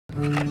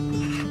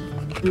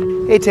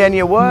Hey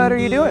Tanya, what are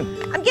you doing?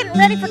 I'm getting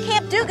ready for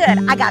Camp Do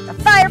Good. I got the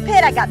fire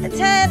pit, I got the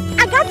tent,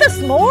 I got the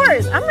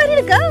s'mores. I'm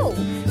ready to go.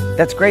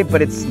 That's great,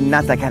 but it's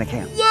not that kind of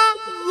camp.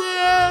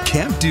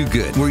 Camp Do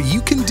Good, where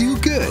you can do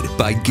good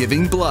by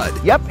giving blood.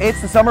 Yep,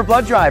 it's the Summer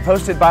Blood Drive,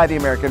 hosted by the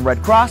American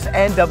Red Cross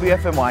and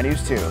WFMY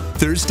News 2.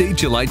 Thursday,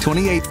 July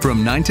 28th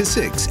from 9 to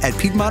 6 at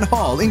Piedmont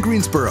Hall in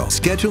Greensboro.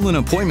 Schedule an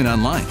appointment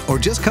online or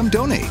just come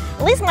donate.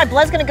 At least my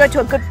blood's gonna go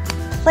to a good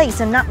place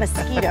and not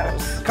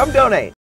mosquitoes. Come donate.